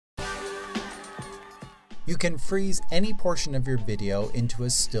You can freeze any portion of your video into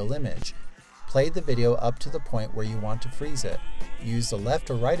a still image. Play the video up to the point where you want to freeze it. Use the left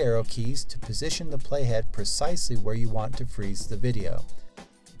or right arrow keys to position the playhead precisely where you want to freeze the video.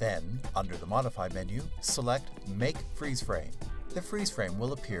 Then, under the Modify menu, select Make Freeze Frame. The freeze frame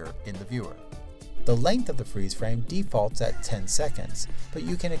will appear in the viewer. The length of the freeze frame defaults at 10 seconds, but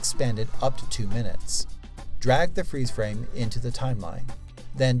you can expand it up to 2 minutes. Drag the freeze frame into the timeline.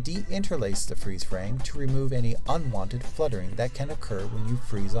 Then deinterlace the freeze frame to remove any unwanted fluttering that can occur when you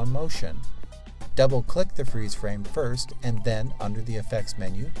freeze on motion. Double-click the freeze frame first and then, under the Effects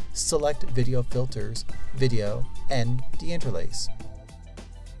menu, select Video Filters, Video, and Deinterlace.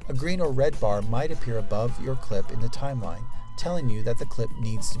 A green or red bar might appear above your clip in the timeline, telling you that the clip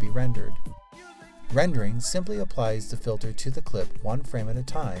needs to be rendered. Rendering simply applies the filter to the clip one frame at a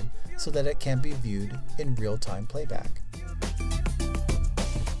time so that it can be viewed in real-time playback.